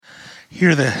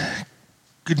Hear the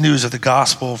good news of the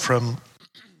gospel from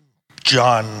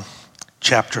John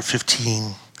chapter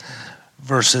 15,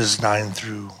 verses 9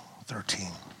 through 13.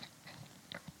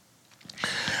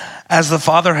 As the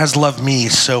Father has loved me,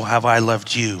 so have I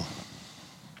loved you.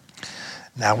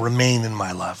 Now remain in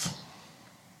my love.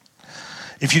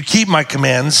 If you keep my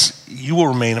commands, you will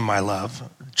remain in my love,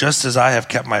 just as I have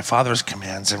kept my Father's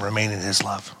commands and remain in his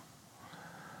love.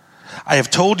 I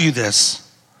have told you this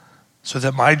so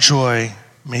that my joy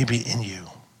may be in you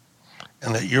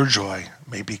and that your joy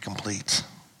may be complete.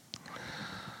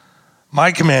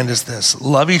 My command is this: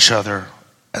 love each other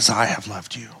as I have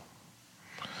loved you.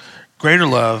 Greater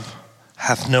love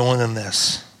hath no one than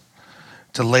this,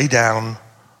 to lay down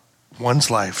one's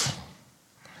life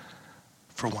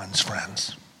for one's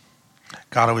friends.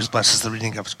 God always blesses the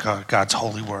reading of God's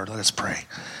holy word. Let us pray.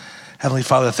 Heavenly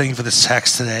Father, thank you for this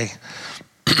text today.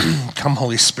 Come,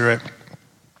 Holy Spirit,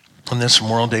 on this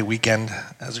Memorial Day weekend,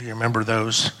 as we remember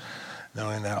those,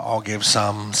 knowing that all gave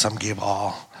some gave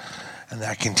all, and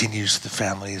that continues to the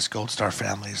families, Gold Star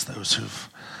families, those who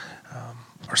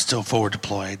are still forward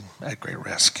deployed at great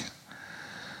risk.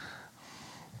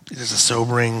 It is a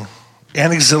sobering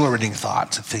and exhilarating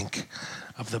thought to think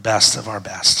of the best of our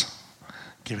best,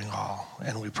 giving all,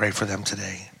 and we pray for them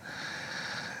today.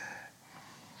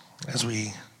 As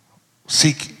we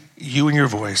seek you and your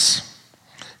voice,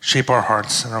 shape our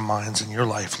hearts and our minds in your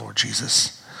life, Lord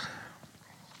Jesus.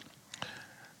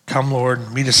 Come,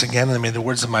 Lord, meet us again, and may the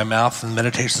words of my mouth and the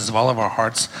meditations of all of our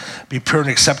hearts be pure and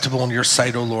acceptable in your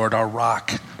sight, O Lord, our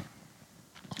rock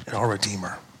and our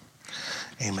Redeemer.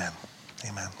 Amen.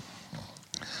 Amen.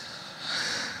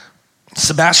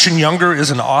 Sebastian Junger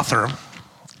is an author,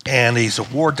 and he's a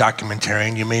war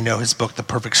documentarian. You may know his book, The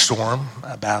Perfect Storm,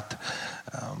 about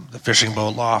the fishing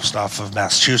boat lost off of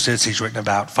Massachusetts. He's written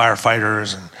about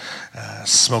firefighters and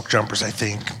smoke jumpers, I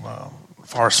think,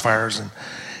 forest fires. And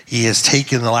he has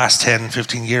taken the last 10,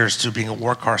 15 years to being a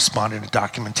war correspondent, a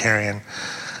documentarian.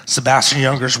 Sebastian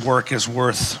Junger's work is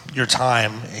worth your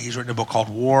time. He's written a book called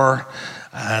War,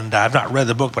 and I've not read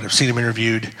the book, but I've seen him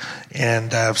interviewed,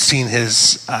 and I've seen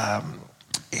his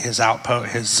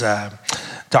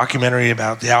documentary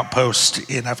about the outpost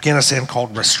in Afghanistan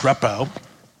called Restrepo.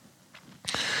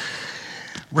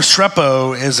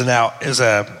 Restrepo is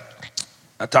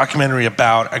a documentary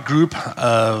about a group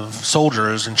of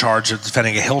soldiers in charge of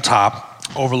defending a hilltop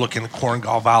overlooking the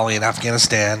Korengal Valley in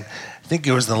Afghanistan. I think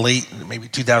it was in the late, maybe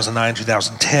 2009,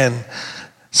 2010.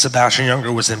 Sebastian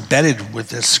Junger was embedded with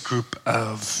this group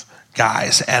of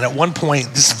guys. And at one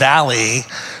point, this valley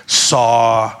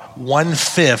saw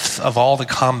 1/5 of all the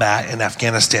combat in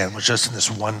Afghanistan was just in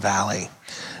this one valley,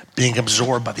 being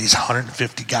absorbed by these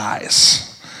 150 guys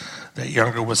that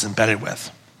Junger was embedded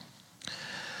with.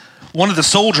 One of the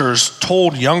soldiers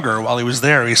told Junger while he was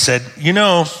there, he said, you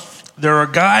know, there are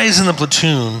guys in the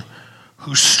platoon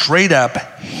who straight up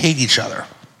hate each other,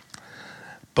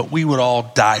 but we would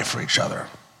all die for each other.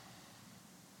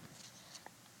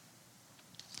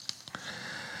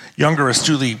 Junger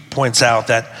astutely points out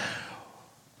that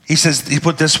he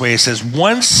put it this way, he says,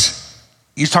 once,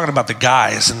 he's talking about the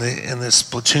guys in this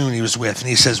platoon he was with, and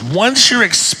he says, once you're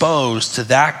exposed to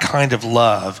that kind of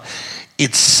love,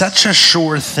 it's such a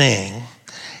sure thing,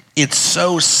 it's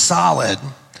so solid,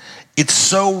 it's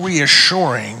so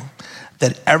reassuring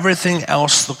that everything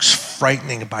else looks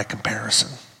frightening by comparison.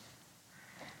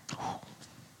 Isn't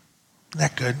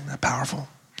that good? Isn't that powerful?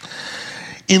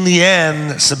 In the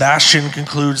end, Sebastian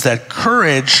concludes that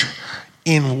courage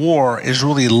in war is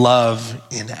really love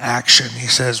in action. He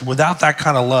says, without that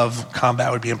kind of love,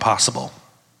 combat would be impossible.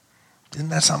 Isn't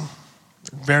that something?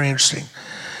 Very interesting.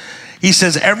 He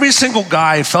says every single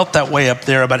guy felt that way up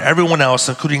there about everyone else,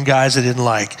 including guys they didn't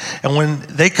like. And when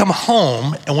they come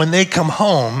home,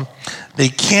 they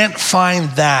can't find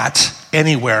that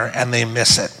anywhere, and they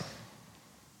miss it.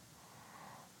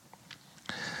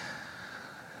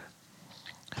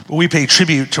 We pay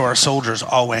tribute to our soldiers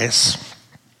always.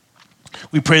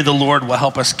 We pray the Lord will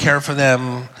help us care for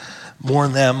them,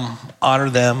 mourn them, honor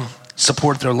them,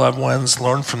 support their loved ones,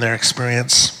 learn from their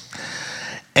experience.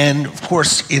 And of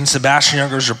course, in Sebastian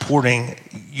Junger's reporting,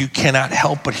 you cannot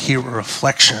help but hear a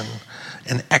reflection,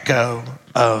 an echo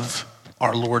of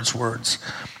our Lord's words.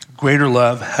 Greater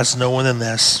love has no one than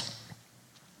this,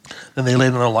 than they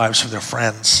laid down their lives for their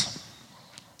friends.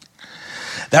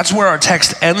 That's where our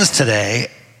text ends today,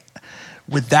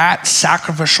 with that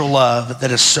sacrificial love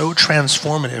that is so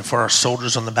transformative for our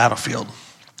soldiers on the battlefield.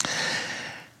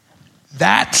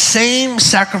 That same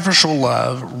sacrificial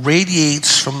love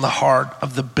radiates from the heart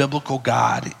of the biblical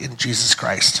God in Jesus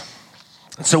Christ.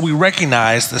 And so we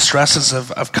recognize the stresses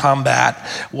of combat,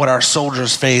 what our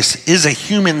soldiers face is a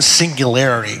human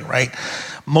singularity, right?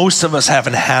 Most of us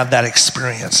haven't had that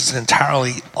experience. It's an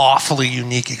entirely awfully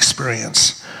unique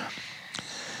experience.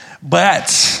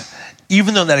 But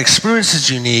even though that experience is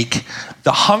unique,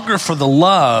 the hunger for the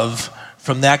love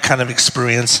from that kind of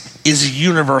experience is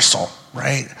universal,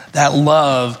 right? That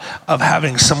love of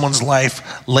having someone's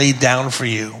life laid down for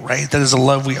you, right? That is a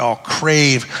love we all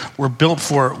crave. We're built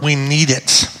for it. We need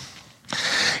it.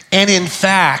 And in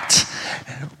fact,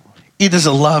 it is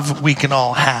a love we can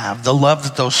all have. The love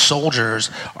that those soldiers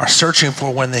are searching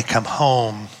for when they come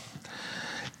home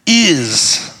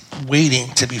is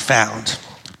waiting to be found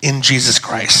in Jesus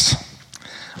Christ,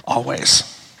 always.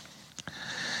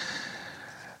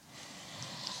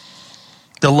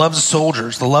 The love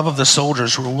of the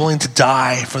soldiers who are willing to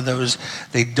die for those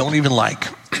they don't even like.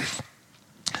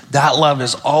 That love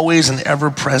is always and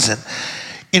ever present.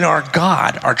 In our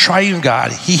God, our triune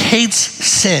God, he hates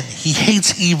sin, he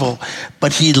hates evil,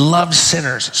 but he loves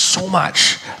sinners so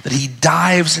much that he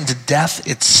dives into death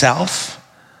itself.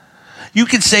 You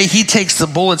could say he takes the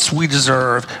bullets we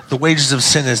deserve. The wages of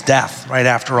sin is death, right,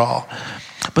 after all.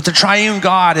 But the triune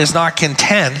God is not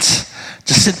content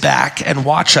to sit back and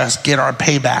watch us get our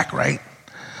payback, right?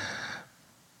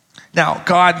 Now,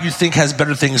 God, you think, has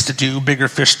better things to do, bigger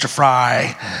fish to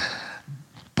fry.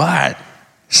 But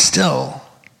still,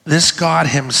 this God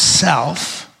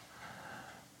himself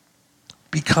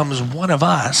becomes one of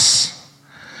us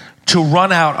to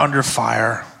run out under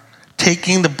fire,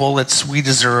 taking the bullets we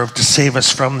deserve to save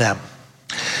us from them.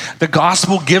 The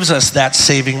gospel gives us that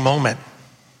saving moment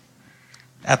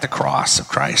at the cross of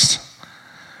Christ.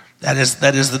 That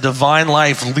is the divine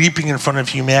life leaping in front of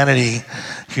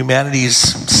humanity's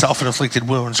self-inflicted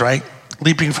wounds, right?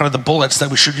 Leaping in front of the bullets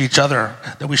that we shoot at each other,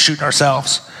 that we shoot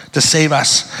ourselves to save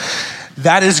us.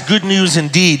 That is good news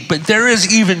indeed. But there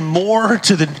is even more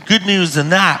to the good news than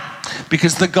that,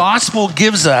 because the gospel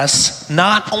gives us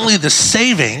not only the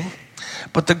saving,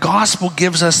 but the gospel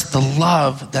gives us the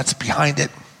love that's behind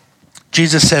it.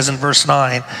 Jesus says in verse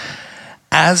 9,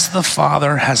 "As the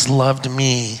Father has loved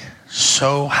me,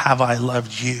 so have I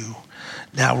loved you.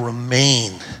 Now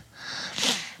remain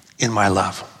in my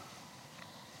love."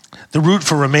 The root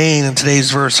for remain in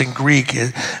today's verse in Greek,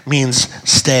 it means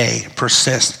stay,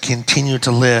 persist, continue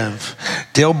to live.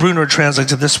 Dale Bruner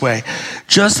translates it this way: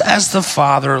 just as the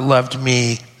Father loved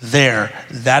me,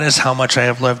 that is how much I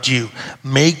have loved you.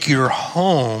 Make your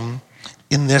home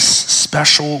in this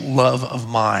special love of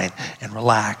mine and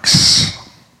relax.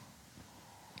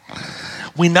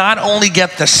 We not only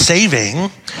get the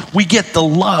saving, we get the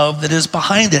love that is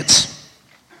behind it.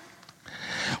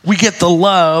 We get the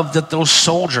love that those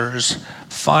soldiers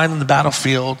find on the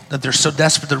battlefield, that they're so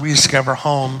desperate to rediscover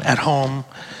at home.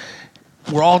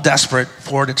 We're all desperate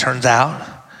for it, it turns out.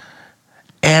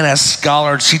 And as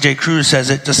scholar C.J. Cruz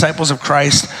says it, disciples of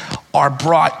Christ are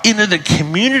brought into the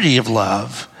community of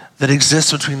love that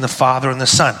exists between the Father and the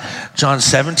Son. John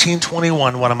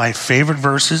 17:21, one of my favorite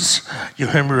verses. You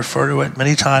hear me refer to it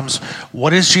many times.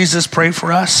 What does Jesus pray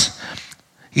for us?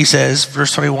 He says,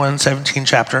 verse 21, 17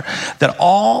 chapter, that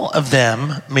all of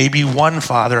them may be one,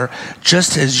 Father,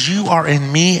 just as you are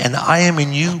in me and I am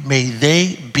in you, may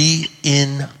they be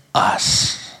in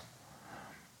us.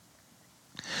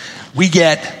 We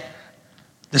get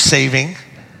the saving,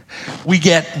 we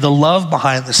get the love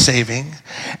behind the saving,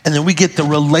 and then we get the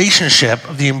relationship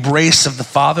of the embrace of the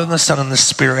Father and the Son and the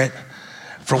Spirit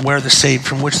from which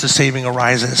the saving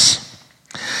arises.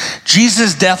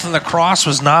 Jesus' death on the cross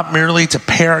was not merely to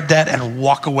pay our debt and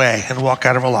walk away and walk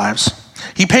out of our lives.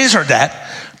 He pays our debt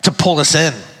to pull us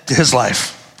in to his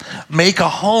life. Make a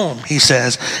home, he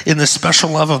says, in the special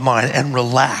love of mine and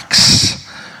relax.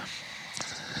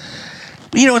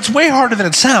 You know, it's way harder than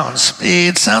it sounds.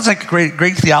 It sounds like a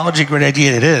great theology, great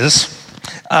idea, it is.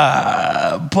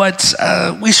 But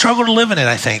we struggle to live in it,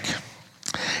 I think.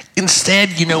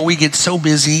 Instead, we get so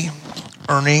busy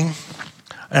earning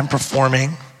and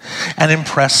performing and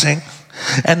impressing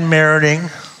and meriting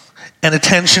and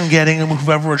attention getting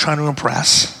whoever we're trying to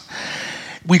impress.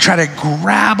 We try to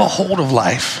grab a hold of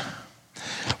life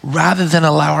rather than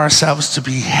allow ourselves to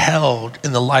be held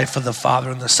in the life of the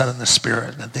Father and the Son and the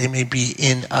Spirit, that they may be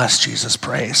in us, Jesus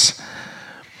prays.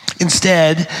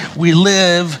 Instead, we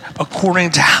live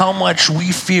according to how much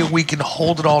we feel we can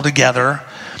hold it all together,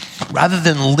 rather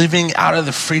than living out of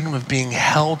the freedom of being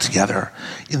held together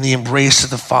in the embrace of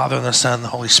the Father and the Son and the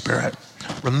Holy Spirit.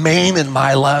 Remain in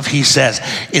my love, he says.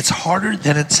 It's harder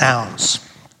than it sounds.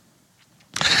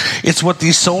 It's what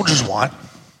these soldiers want.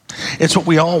 It's what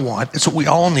we all want. It's what we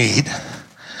all need.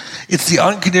 It's the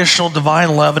unconditional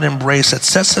divine love and embrace that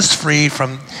sets us free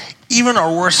from even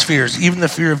our worst fears, even the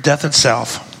fear of death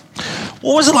itself.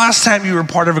 When was the last time you were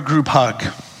part of a group hug?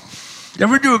 You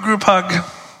ever do a group hug?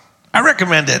 I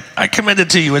recommend it. I commend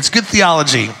it to you. It's good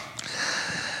theology.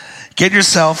 Get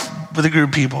yourself with a group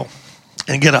of people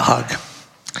and get a hug.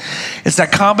 It's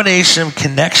that combination of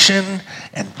connection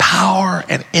and power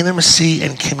and intimacy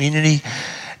and community.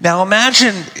 Now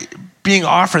imagine being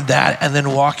offered that and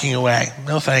then walking away.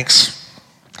 No thanks.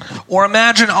 Or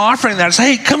imagine offering that.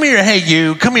 Say, hey, come here. Hey,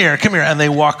 you, come here. And they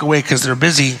walk away because they're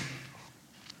busy.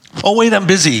 Oh, wait, I'm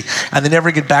busy. And they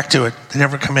never get back to it. They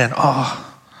never come in. Oh.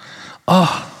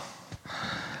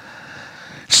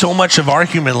 So much of our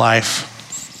human life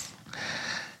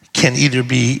can either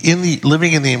be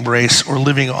living in the embrace or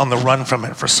living on the run from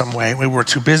it for some way. We're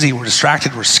too busy, we're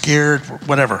distracted, we're scared,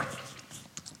 whatever.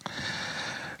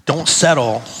 Don't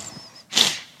settle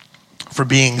for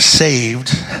being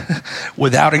saved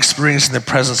without experiencing the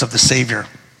presence of the Savior.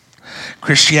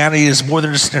 Christianity is more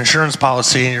than just an insurance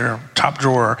policy in your top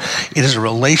drawer. It is a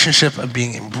relationship of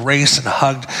being embraced and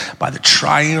hugged by the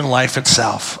triune life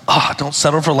itself. Don't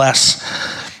settle for less.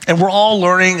 And we're all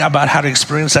learning about how to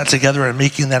experience that together and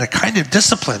making that a kind of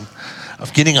discipline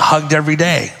of getting hugged every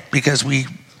day because we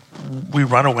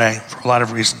run away for a lot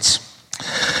of reasons.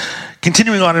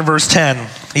 Continuing on in verse 10,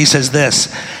 he says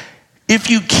this, if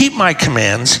you keep my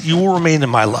commands, you will remain in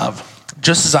my love,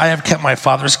 just as I have kept my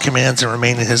Father's commands and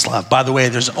remain in his love. By the way,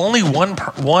 there's only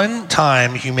one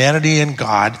time humanity and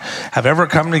God have ever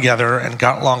come together and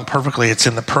got along perfectly. It's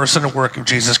in the person and work of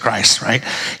Jesus Christ, right?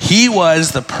 He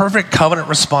was the perfect covenant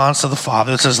response to the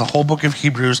Father. This is the whole book of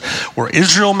Hebrews. Where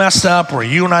Israel messed up, where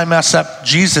you and I mess up,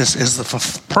 Jesus is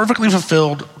the perfectly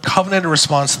fulfilled covenant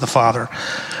response to the Father.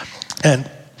 And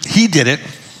he did it.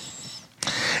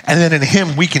 And then in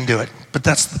him, we can do it. But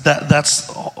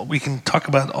that's we can talk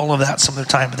about all of that some other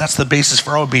time, but that's the basis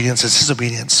for our obedience, is his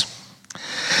obedience.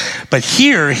 But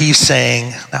here he's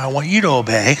saying, now I want you to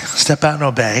obey, step out and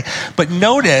obey. But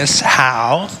notice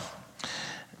how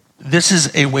this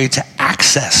is a way to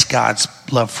access God's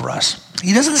love for us.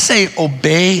 He doesn't say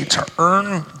obey to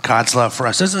earn God's love for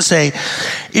us. He doesn't say,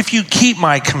 if you keep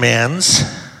my commands,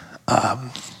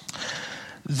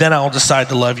 then I'll decide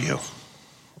to love you.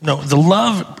 No, the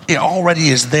love, it already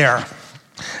is there.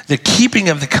 The keeping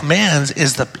of the commands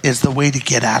is the way to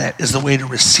get at it, is the way to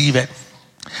receive it.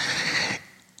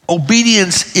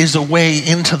 Obedience is a way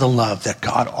into the love that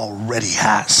God already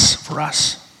has for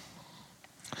us.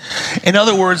 In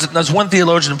other words, as one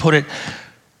theologian put it,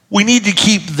 we need to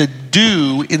keep the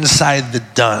do inside the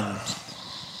done.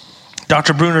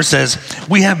 Dr. Bruner says,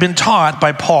 we have been taught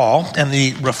by Paul and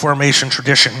the Reformation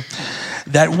tradition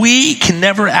that we can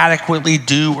never adequately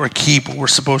do or keep what we're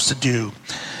supposed to do,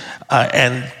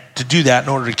 and to do that in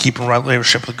order to keep in right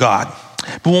relationship with God.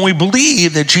 But when we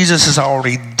believe that Jesus has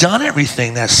already done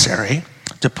everything necessary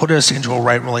to put us into a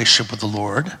right relationship with the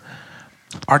Lord,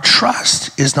 our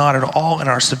trust is not at all in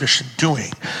our sufficient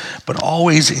doing, but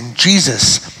always in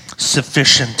Jesus'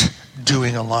 sufficient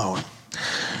doing alone.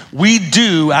 We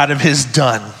do out of his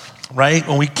done, right?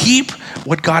 When we keep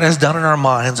what God has done in our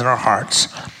minds and our hearts,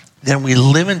 then we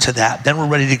live into that. Then we're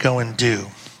ready to go and do.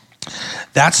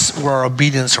 That's where our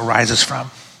obedience arises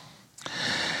from.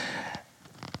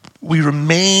 We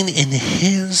remain in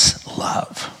his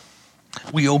love.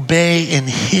 We obey in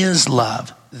his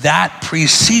love. That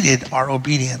preceded our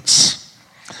obedience.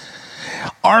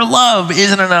 Our love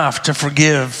isn't enough to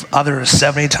forgive others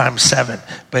 70 times 7,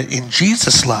 but in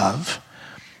Jesus' love,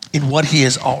 in what he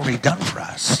has already done for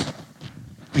us,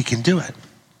 we can do it.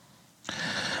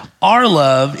 Our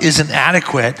love isn't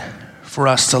adequate for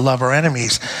us to love our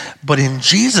enemies, but in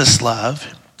Jesus'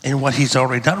 love, in what he's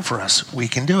already done for us, we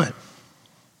can do it.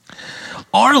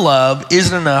 Our love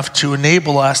isn't enough to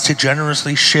enable us to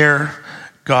generously share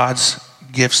God's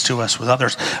gifts to us with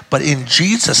others, but in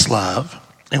Jesus' love,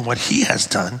 in what he has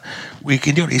done, we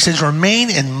can do it. He says, remain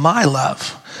in my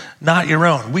love, not your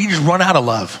own. We just run out of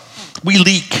love. We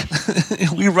leak.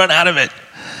 We run out of it.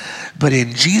 But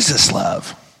in Jesus'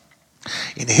 love,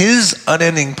 in his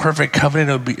unending, perfect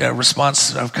covenant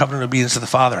response of covenant obedience to the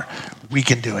Father, we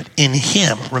can do it. In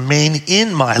him, remain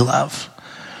in my love.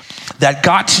 That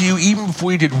got to you even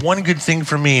before you did one good thing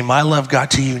for me. My love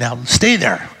got to you. Now stay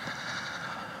there.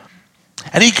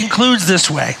 And he concludes this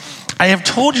way. I have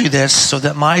told you this so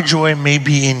that my joy may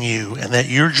be in you and that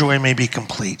your joy may be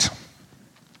complete.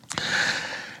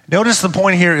 Notice the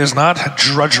point here is not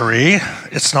drudgery.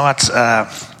 It's not,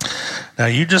 now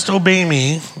you just obey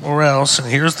me or else, and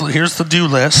here's the do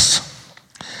list.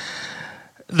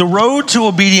 The road to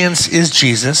obedience is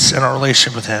Jesus and our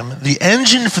relationship with him. The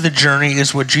engine for the journey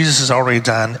is what Jesus has already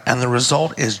done, and the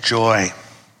result is joy.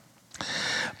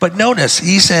 But notice,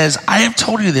 he says, I have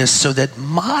told you this so that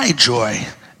my joy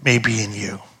may be in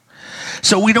you.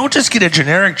 So we don't just get a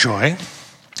generic joy.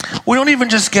 We don't even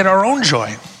just get our own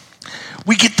joy.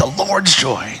 We get the Lord's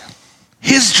joy,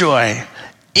 his joy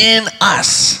in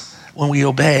us when we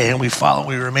obey and we follow,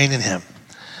 we remain in him.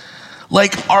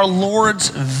 Like our Lord's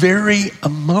very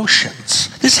emotions.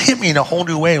 This hit me in a whole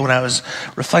new way when I was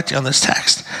reflecting on this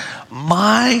text.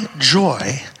 My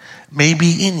joy may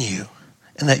be in you,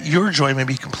 and that your joy may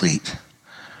be complete.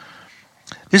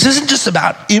 This isn't just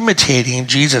about imitating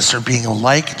Jesus or being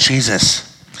like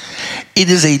Jesus. It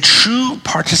is a true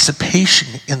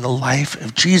participation in the life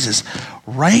of Jesus,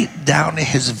 right down to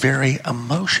his very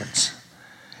emotions.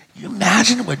 You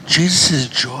imagine what Jesus'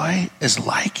 joy is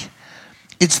like?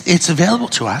 It's available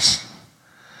to us.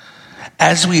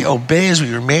 As we obey, as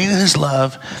we remain in his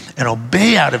love and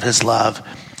obey out of his love,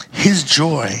 his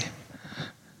joy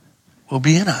will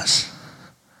be in us.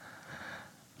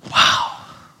 Wow.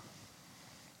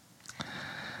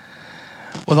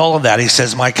 With all of that, he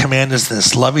says, my command is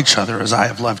this, love each other as I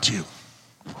have loved you.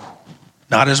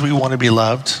 Not as we want to be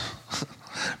loved,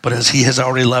 but as he has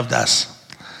already loved us.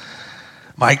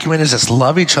 My command is this,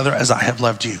 love each other as I have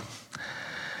loved you.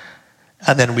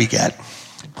 And then we get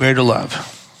greater love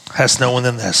has no one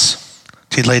than this,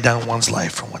 to lay down one's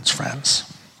life for one's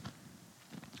friends.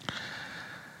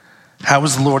 How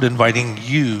is the Lord inviting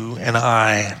you and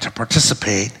I to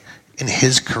participate in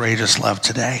his courageous love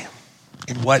today?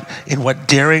 In what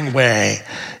daring way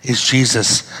is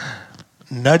Jesus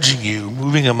nudging you,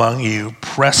 moving among you,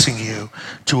 pressing you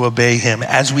to obey him?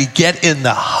 As we get in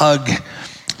the hug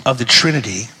of the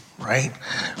Trinity, right?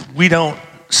 We don't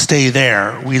stay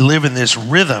there. We live in this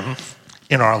rhythm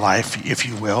in our life, if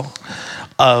you will,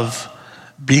 of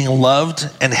being loved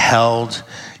and held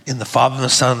in the Father and the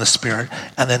Son and the Spirit,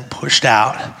 and then pushed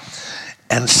out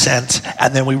and sent,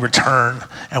 and then we return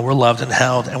and we're loved and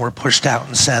held, and we're pushed out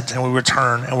and sent, and we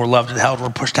return and we're loved and held, and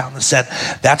we're pushed out and sent.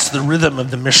 That's the rhythm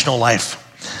of the missional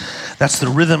life. That's the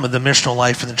rhythm of the missional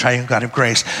life in the triune God of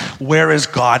grace. Where is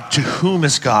God? To whom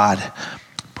is God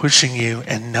pushing you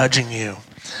and nudging you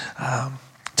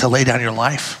to lay down your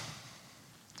life?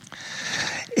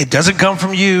 It doesn't come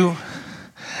from you.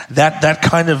 That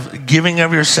kind of giving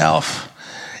of yourself,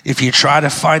 if you try to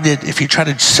find it, if you try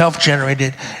to self-generate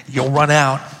it, you'll run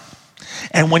out.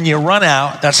 And when you run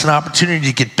out, that's an opportunity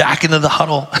to get back into the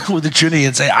huddle with the Trinity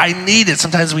and say, I need it.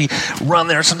 Sometimes we run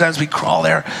there, sometimes we crawl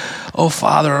there. Oh,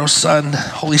 Father, oh, Son,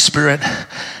 Holy Spirit,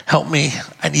 help me.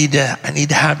 I need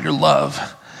to have your love.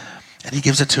 And he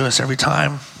gives it to us every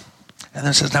time. And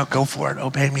then says, now go for it,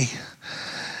 obey me.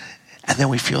 And then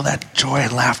we feel that joy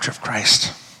and laughter of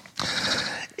Christ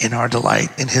in our delight,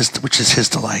 which is his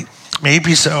delight.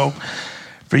 Maybe so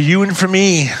for you and for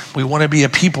me. We want to be a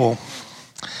people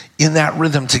in that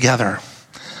rhythm together.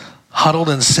 Huddled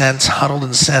and sent,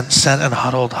 sent and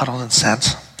huddled and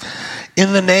sent.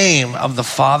 In the name of the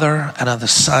Father and of the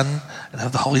Son and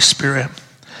of the Holy Spirit.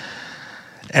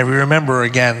 And we remember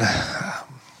again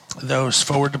those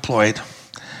forward deployed,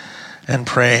 and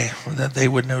pray that they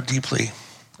would know deeply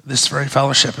this very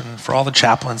fellowship. And for all the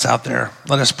chaplains out there,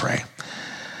 let us pray.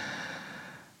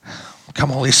 Come,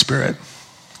 Holy Spirit,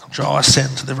 draw us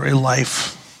into the very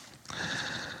life,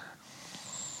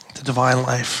 the divine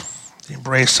life, the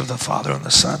embrace of the Father and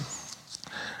the Son,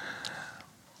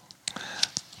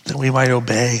 that we might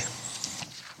obey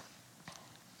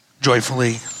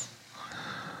joyfully,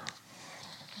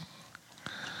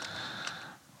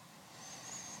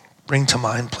 bring to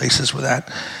mind places where that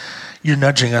you're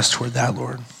nudging us toward that,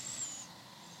 Lord.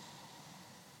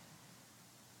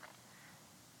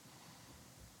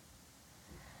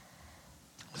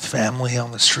 With family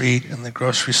on the street, in the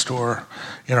grocery store,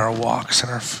 in our walks,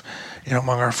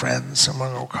 among our friends,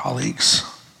 among our colleagues,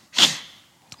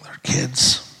 our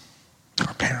kids,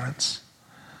 our parents.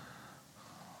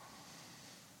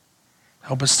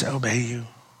 Help us to obey you.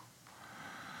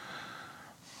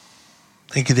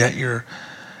 Thank you that your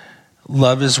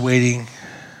love is waiting.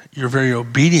 Your very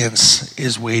obedience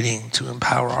is waiting to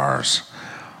empower ours.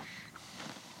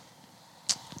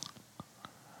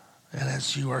 And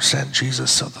as you are sent,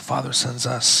 Jesus, so the Father sends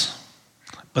us,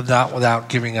 but not without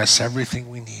giving us everything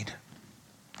we need.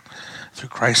 Through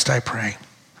Christ I pray.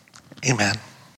 Amen.